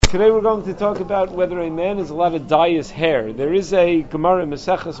Today we're going to talk about whether a man is allowed to dye his hair. There is a Gemara in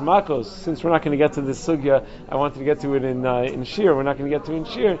Maseches Makos. Since we're not going to get to this sugya, I wanted to get to it in Shir. We're not going to get to it in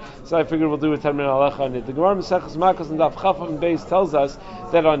Shir, so I figured we'll do a 10-minute halacha on it. The Gemara Maseches Makos and Daf Chaf and Beis tells us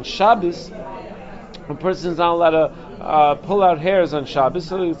that on Shabbos, a person is not allowed to pull out hairs on Shabbos.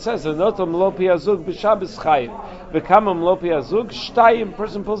 So it says, "Anotam lo pi azug b'Shabbos chayiv." V'kamam lo pi azug shtayim.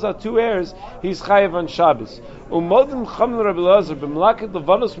 Person pulls out 2 hairs, he's chayiv on Shabbos. Umodim cham Rabbi Elazar b'mlaket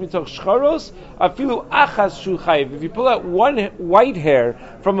levanos mitoch shcharos afilu achas shu chayiv. If you pull out one white hair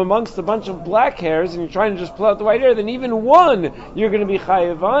from amongst a bunch of black hairs and you're trying to just pull out the white hair, then even one you're going to be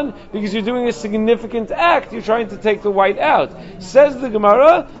chayiv on because you're doing a significant act. You're trying to take the white out. Says the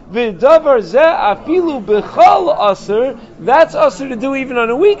Gemara, v'davar zeh afilu b'chal aser. That's aser to do even on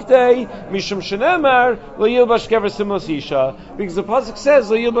a weekday. Mishum shenemar lo yilbash kever simlas isha, because the pasuk says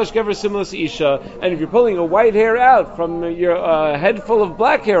lo yilbash kever simlas isha. And if you're pulling a white hair out from your head full of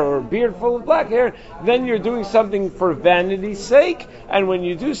black hair or beard full of black hair, then you're doing something for vanity's sake. And when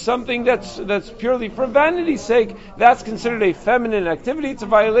you do something that's purely for vanity's sake, that's considered a feminine activity. It's a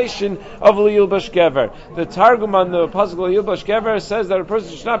violation of lo yilbash kever. The Targum on the pasuk lo yilbash kever says that a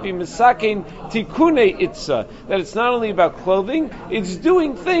person should not be misakein tikune itza, that it's not only about clothing, it's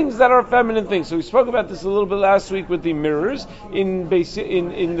doing things that are feminine things. So we spoke about this a little bit last week with the mirrors. In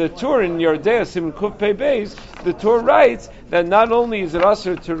the Torah, in Yordea, Siman Kuf Pei Beis, the Torah writes that not only is it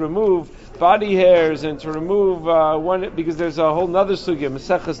usher to remove body hairs and to remove one, because there's a whole nother sugya,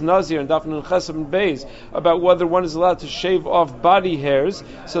 Maseches Nazir and Daf Nun Ches Amud Beis, about whether one is allowed to shave off body hairs.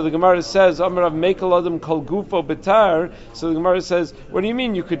 So the Gemara says, Amar Rav Mekel Adam Kol Gufo Betar. So the Gemara says, what do you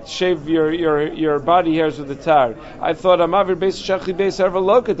mean you could shave your body hairs with a tar? I thought Amavir Beis Shechi Beis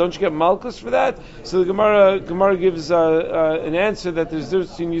Ervaloka. Don't you get malchus for that? So the Gemara gives an answer that there's a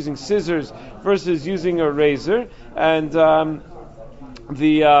difference between using scissors versus using a razor, and the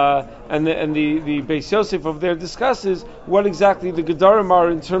Beis Yosef over there discusses what exactly the Gedarim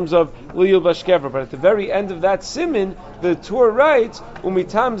are in terms of lo yilbash kever. But at the very end of that simin, the Torah writes,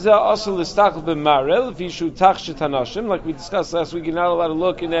 "Umitam zeh asur l'stachel b'marel v'yishu tachshet hanashim." Like we discussed last week, you're not allowed to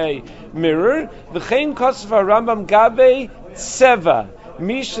look in a mirror. V'chein kosev Rambam gabe tseva. That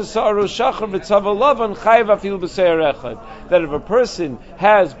if a person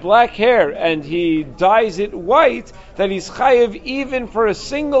has black hair and he dyes it white, that he's chayiv even for a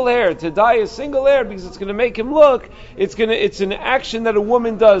single hair, to dye a single hair, because it's going to make him look, it's an action that a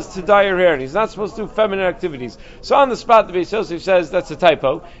woman does to dye her hair, and he's not supposed to do feminine activities. So on the spot, the Beis Yosef says that's a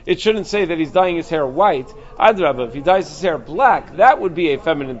typo. It shouldn't say that he's dyeing his hair white. Adrabah, if he dyes his hair black, that would be a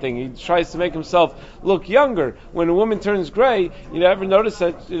feminine thing. He tries to make himself look younger. When a woman turns gray, you ever notice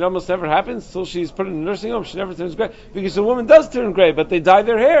that it almost never happens until she's put in a nursing home? She never turns gray, because a woman does turn gray, but they dye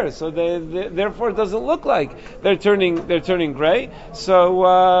their hair, so they therefore it doesn't look like they're turning gray.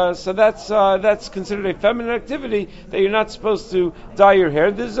 So that's considered a feminine activity that you're not supposed to dye your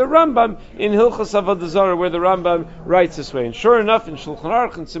hair. There's a Rambam in Hilchos Avodah Zarah where the Rambam writes this way, and sure enough, in Shulchan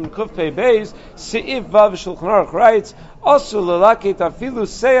Aruch and Siman Kuf Pei Beis, Seif Vav Shulchan Aruch writes, one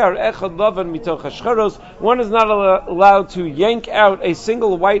is not allowed to yank out a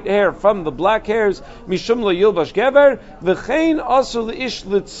single white hair from the black hairs. Mishum lo yilbash gever v'chein also leish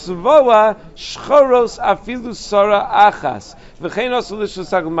litzvoa shchoros afilu sara achas v'chein also leish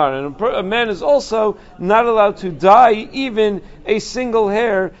l'sagamar. And a man is also not allowed to dye even a single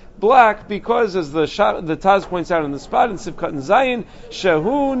hair black, because as the Taz points out in the spot in Sivkat and Zayin,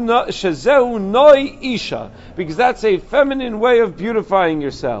 shezehu noi isha, because that's a feminine way of beautifying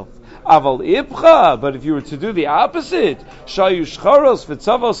yourself. Aval ibcha, but if you were to do the opposite, shayu shcharos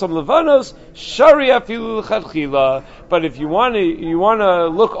v'tzavos levanos shari afilu l'chadchila. But if you want to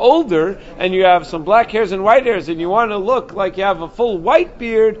look older and you have some black hairs and white hairs and you want to look like you have a full white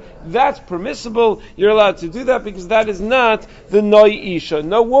beard, that's permissible. You're allowed to do that because that is not the noi isha.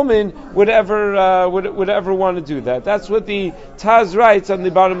 No woman would ever want to do that. That's what the Taz writes on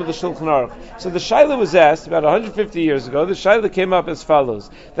the bottom of the Shulchan Aruch. So the Shaila was asked about 150 years ago. The Shaila came up as follows: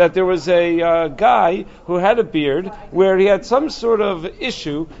 that there was a guy who had a beard where he had some sort of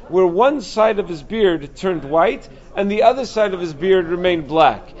issue where one side of his beard turned white and the other side of his beard remained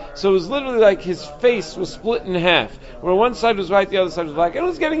black. So it was literally like his face was split in half, where one side was white, the other side was black, and it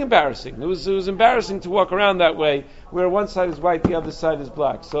was getting embarrassing. It was embarrassing to walk around that way, where one side is white, the other side is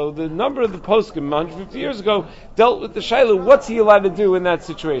black. So the number of the poskim 150 years ago dealt with the shayla, what's he allowed to do in that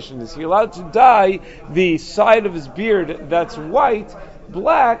situation? Is he allowed to dye the side of his beard that's white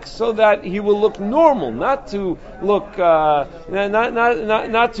black so that he will look normal, not to look,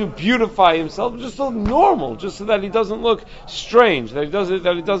 not to beautify himself, just to look normal, just so that he doesn't look strange, that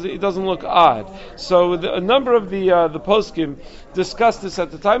he doesn't look odd. So a number of the poskim discussed this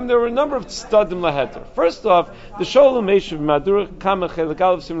at the time. There were a number of tzadim laheter. First off, the Sholem Meshiv Madura Kama Chelik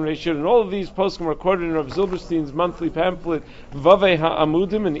Aleph Siman Reishir, and all of these poskim were recorded in Rav Zilberstein's monthly pamphlet Vavei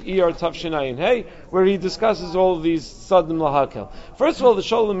HaAmudim and ER Tavshin Ayin Hey, where he discusses all of these tzadim lahakel. First of all, the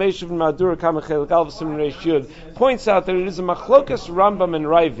Sholem Meshiv Madura Kama Chelik Aleph Siman Reishir points out that it is a machlokas Rambam and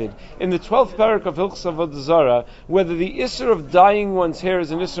Ravid in the 12th parak of Hilchos Avodah Zarah whether the isser of dyeing one's hair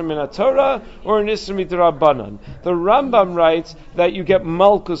is an isser min Torah or an isser midrabanan. The Rambam writes that you get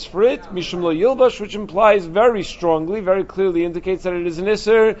malchus for it, mishum lo yilbash, which implies very strongly, very clearly indicates that it is an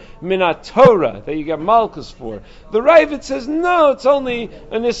isser min Torah that you get malchus for. The Ravid says no, it's only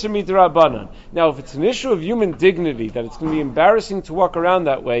an isser midrabanan. Now, if it's an issue of human dignity that it's going to be embarrassing to walk around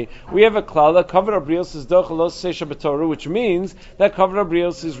that way, we have a klal that kavod abrios is docha lo seisha b'Torah, which means that kavod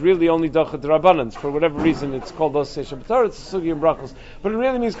abrios is really only docha d'rabanan. For whatever reason, it's called lo seisha b'Torah. It's a sugi and brachos, but it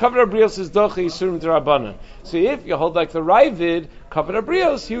really means kavod abrios is docha yisurim d'rabanan. So if you hold like the Ravid, kavod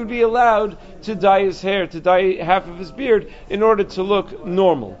abrios, he would be allowed to dye his hair, to dye half of his beard, in order to look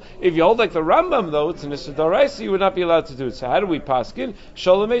normal. If you hold like the Rambam, though, it's an issur d'oraisa, you would not be allowed to do it. So how do we paskin?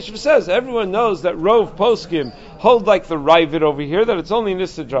 Sholem Meshiv says everyone knows that Rov poskim hold like the Ravid over here, that it's only an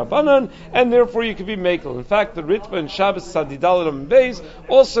issur d'rabanan, and therefore you could be mekel. In fact, the Ritva in Shabbos Sadidaladam Beis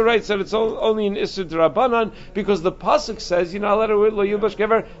also writes that it's only an issur d'rabanan because the pasuk says you're not allowed to wear lo yilbash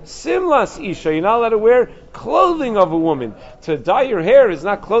gever simlas isha. You're not allowed to wear clothing of a woman. To dye your hair is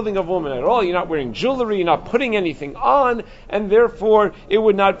not clothing of a woman at all. You're not wearing jewelry, you're not putting anything on, and therefore it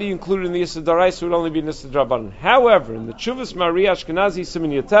would not be included in the Issur D'Oraisa, it would only be in the Issur D'Rabbanan. However, in the Tshuvas Mari Ashkenazi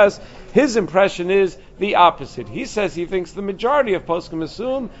Siman Yates, his impression is the opposite. He says he thinks the majority of poskim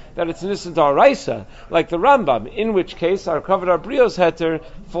assume that it's an Issur D'Oraisa, like the Rambam, in which case our kavod abrios heter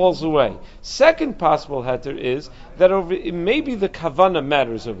falls away. Second possible heter is that maybe the kavana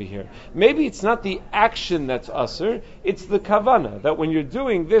matters over here. Maybe it's not the action that's usher, it's the kavana, that when you're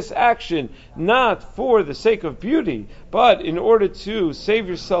doing this action not for the sake of beauty, but in order to save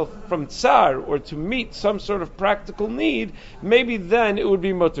yourself from tsar or to meet some sort of practical need, maybe then it would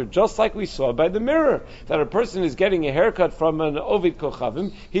be mutter. Just like we saw by the mirror, that a person is getting a haircut from an Ovid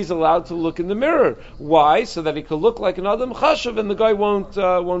Kochavim, he's allowed to look in the mirror. Why? So that he could look like an Adam Chashav and the guy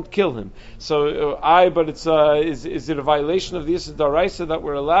won't kill him. So but it's is it a violation of the Issur D'Oraisa that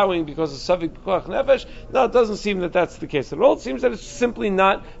we're allowing because of Savik B'Koach Nefesh? No, it doesn't seem that that's the case at all. It seems that it's simply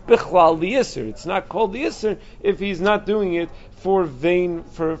not Bichlal the Issur. It's not called the Issur if he's not doing it for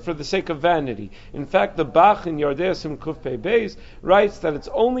the sake of vanity. In fact, the Bach in Yardei Sim Kuf Pei Beis writes that it's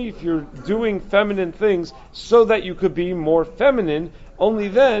only if you're doing feminine things so that you could be more feminine, only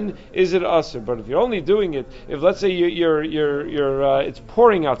then is it usher. But if you're only doing it, if let's say you're it's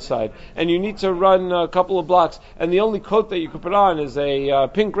pouring outside and you need to run a couple of blocks, and the only coat that you could put on is a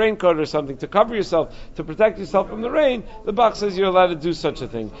pink raincoat or something to cover yourself, to protect yourself from the rain, the Bach says you're allowed to do such a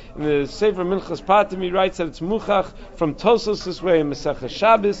thing. In the Sefer Minchas Patim, he writes that it's muchach from Tosos this way in Masechah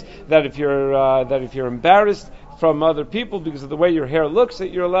Shabbos that if you're embarrassed from other people because of the way your hair looks, that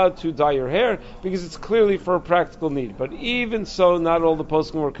you're allowed to dye your hair because it's clearly for a practical need. But even so, not all the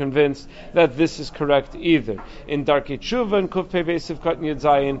poskim were convinced that this is correct either. In Darkei Tshuva and Kuf Pei Beis Sivkat Yud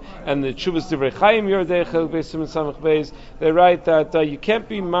Zayin and the Tshuvas Divrei Chaim Yordei Chel Beis Siman Samach Beis, they write that you can't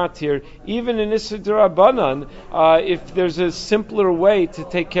be matir even in Issur D'Rabbanan if there's a simpler way to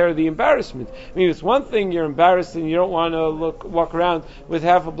take care of the embarrassment. I mean, it's one thing you're embarrassed and you don't want to walk around with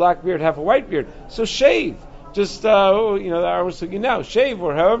half a black beard, half a white beard, so shave. Just, I was thinking now, shave,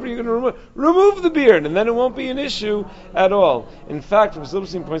 or however you're going to remove the beard, and then it won't be an issue at all. In fact, Rav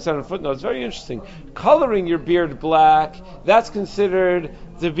Zilberstein points out in a footnote, it's very interesting. Coloring your beard black, that's considered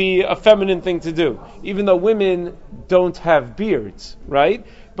to be a feminine thing to do, even though women don't have beards, right?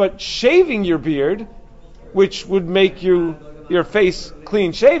 But shaving your beard, which would make your face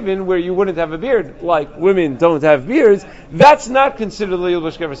clean shaven, where you wouldn't have a beard, like women don't have beards, that's not considered Leil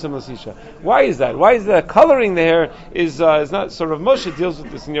Bashkever Simlas Isha. Why is that? Why is that? Coloring the hair is not sort of, Moshe deals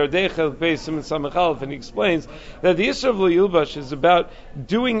with this in Yordei Chel Beis Siman Samach Aleph, and he explains that the Yisra of Leil Bash is about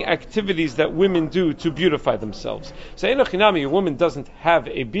doing activities that women do to beautify themselves. So Enoch Hinami, a woman doesn't have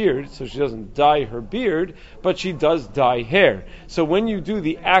a beard, so she doesn't dye her beard, but she does dye hair. So when you do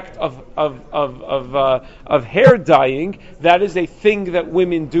the act of hair dyeing, that is a thing that that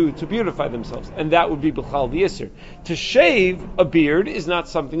women do to beautify themselves, and that would be b'chal the Isser. To shave a beard is not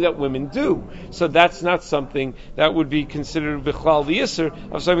something that women do, so that's not something that would be considered b'chal the Isser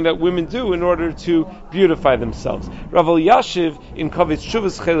of something that women do in order to beautify themselves. Rav Yashiv in Kavitz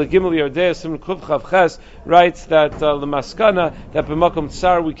Shuvas Chelik Gimel Yardei Sim Kuv Chav Ches writes that l'maskana that b'makom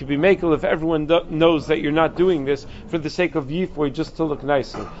tsar we could be makel if everyone knows that you're not doing this for the sake of yifoy, just to look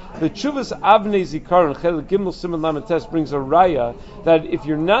nicer. The Chuvas Avnei Zikaron Chelik Gimel Simon Lamates brings a raya that if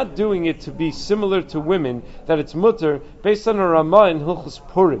you're not doing it to be similar to women, that it's mutter based on a Ramah in Hilchos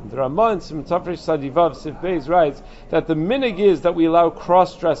Purim. The Ramah in Simon Tafresh Sadivav Sif Beis writes that the minig is that we allow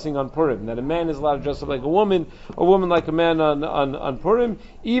cross-dressing on Purim, that a man is allowed to dress up like a woman like a man on Purim,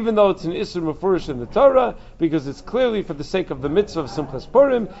 even though it's an Isur Mefurish in the Torah, because it's clearly for the sake of the mitzvah of Simchas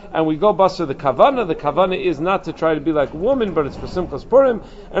Purim, and we go basar the Kavana. The Kavana is not to try to be like a woman, but it's for Simchas Purim,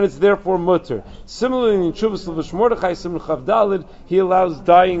 and it's therefore mutter. Similarly, in Chuvas Levush Mordechai Simon Chav Dalid, he allows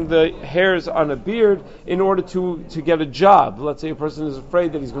dyeing the hairs on a beard in order to get a job. Let's say a person is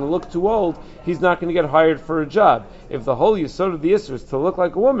afraid that he's going to look too old, he's not going to get hired for a job. If the whole yesod of the Isser is to look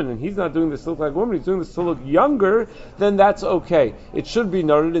like a woman, and he's not doing this to look like a woman, he's doing this to look younger, then that's okay. It should be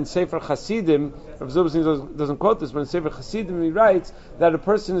noted in Sefer Hasidim, Rav Zubazin doesn't quote this, but in Sefer Hasidim he writes that a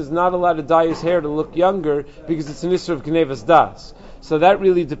person is not allowed to dye his hair to look younger because it's an Isser of Gnevas Das. So that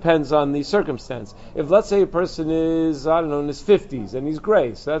really depends on the circumstance. If, let's say, a person is, in his 50s, and he's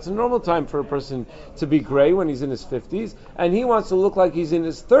gray, so that's a normal time for a person to be gray when he's in his 50s, and he wants to look like he's in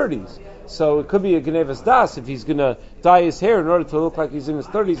his 30s. So it could be a Gnevas Das if he's going to dye his hair in order to look like he's in his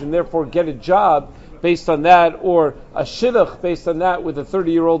 30s, and therefore get a job based on that, or a shidduch based on that with a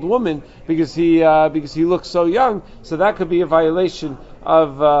 30-year-old woman because he looks so young. So that could be a violation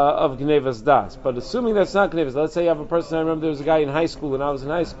of Gnevas Das. But assuming that's not Gnevas, let's say you have a person, I remember there was a guy in high school, when I was in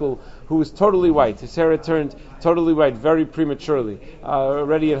high school, who was totally white. His hair had turned totally white very prematurely.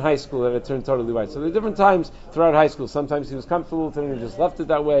 Already in high school it had turned totally white. So there are different times throughout high school. Sometimes he was comfortable with it and he just left it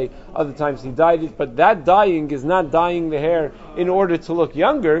that way. Other times he dyed it. But that dyeing is not dyeing the hair in order to look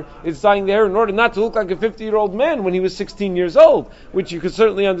younger. It's dyeing the hair in order not to look like a 50-year-old man when he was 16 years old, which you could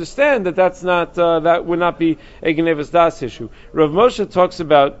certainly understand that's not, that would not be a Gnevas Das issue. Rav Moshe talks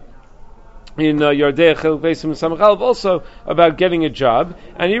about in Yardei Chelik Beisim Samachalev also about getting a job,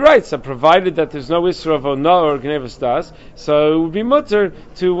 and he writes that provided that there's no Isra of Ona or Gnevas Das, so it would be mutter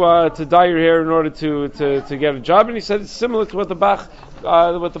to dye your hair in order to get a job. And he said it's similar to what the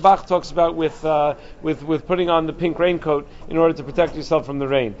Bach talks about with putting on the pink raincoat in order to protect yourself from the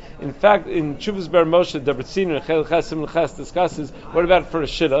rain. In fact, in Chuvas Ber Moshe, Debritziner Chelik Chesim Leches discusses what about for a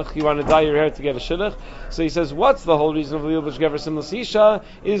shidduch? You want to dye your hair to get a shidduch? So he says, what's the whole reason of Lilbush Gever Simlas Isha?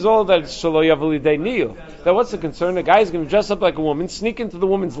 Is all that it's Shalo Yavli Dei Niyuv. That what's the concern? A guy's going to dress up like a woman, sneak into the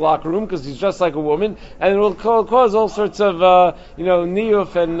woman's locker room because he's dressed like a woman, and it will cause all sorts of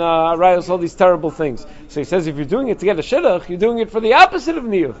niyuf and arayos, all these terrible things. So he says, if you're doing it to get a shidduch, you're doing it for the opposite of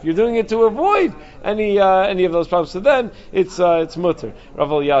niyuf. You're doing it to avoid any of those problems. So then it's mutter. Rav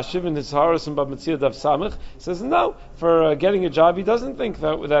Yashiv in his Haras and Bab Metzia Dav Samach says no. For getting a job, he doesn't think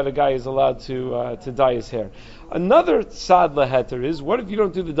that a guy is allowed to dye his hair. Another tzad laheter is, what if you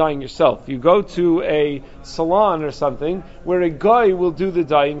don't do the dyeing yourself? You go to a salon or something where a guy will do the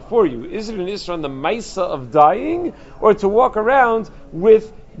dyeing for you. Is it an isra on the maisa of dyeing, or to walk around with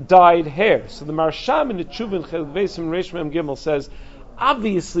dyed hair? So the Marsham in the Chuvin Chelik Beisim Reish Mem Gimel says,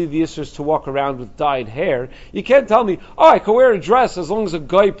 obviously the issue is to walk around with dyed hair. You can't tell me, I can wear a dress as long as a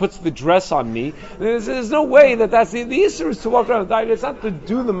guy puts the dress on me. There's no way that's the issue is to walk around with dyed hair. It's not to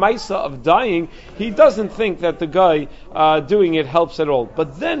do the maisa of dyeing. He doesn't think that the guy doing it helps at all.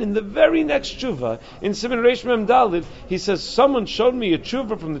 But then in the very next tshuva, in Siman Reish Mem Dalid, he says, someone showed me a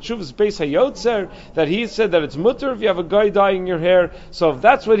tshuva from the tshuva's Beis HaYotzer that he said that it's mutter if you have a guy dyeing your hair. So if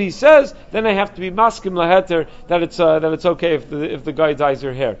that's what he says, then I have to be maskim laheter that it's okay if the guy dyes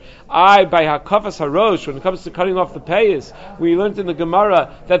your hair. By hakafas harosh, when it comes to cutting off the payas, we learned in the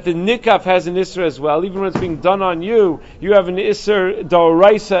Gemara that the nikaf has an isra as well. Even when it's being done on you, you have an isra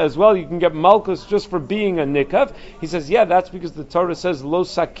d'oraisa as well. You can get malchus just for being a nikaf. He says, that's because the Torah says lo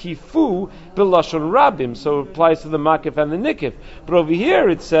sakifu b'lashon rabim, so it applies to the makif and the nikif. But over here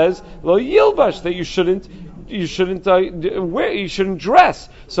it says lo yilbash, that you shouldn't wear, you shouldn't dress.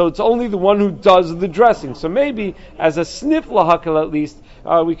 So it's only the one who does the dressing. So maybe as a snif lahakal at least,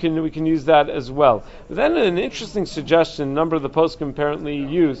 we can use that as well. But then an interesting suggestion, a number of the poskim apparently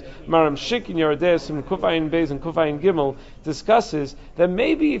use, Maram Shik in Yerodeus and Kufayin Beis and Kufayin Gimel discusses that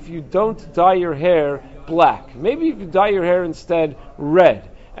maybe if you don't dye your hair black, maybe if you dye your hair instead red,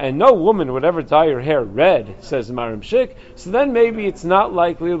 and no woman would ever dye her hair red, says Marim Shik, so then maybe it's not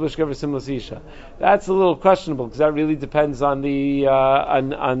like Lilbush Gever Simlas Isha. That's a little questionable, because that really depends on the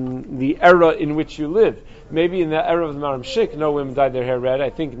era in which you live. Maybe in the era of the Marim Shik, no women dye their hair red. I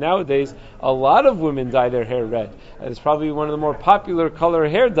think nowadays a lot of women dye their hair red. And it's probably one of the more popular color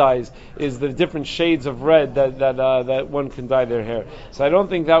hair dyes is the different shades of red that one can dye their hair. So I don't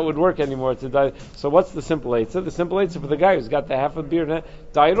think that would work anymore to dye. So what's the simple answer? The simple answer for the guy who's got the half a beard,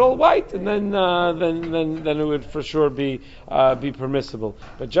 dye it all white, and then it would for sure be permissible.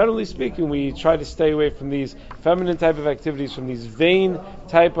 But generally speaking, we try to stay away from these feminine type of activities, from these vain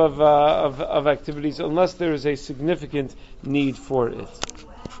type of activities, unless there is a significant need for it.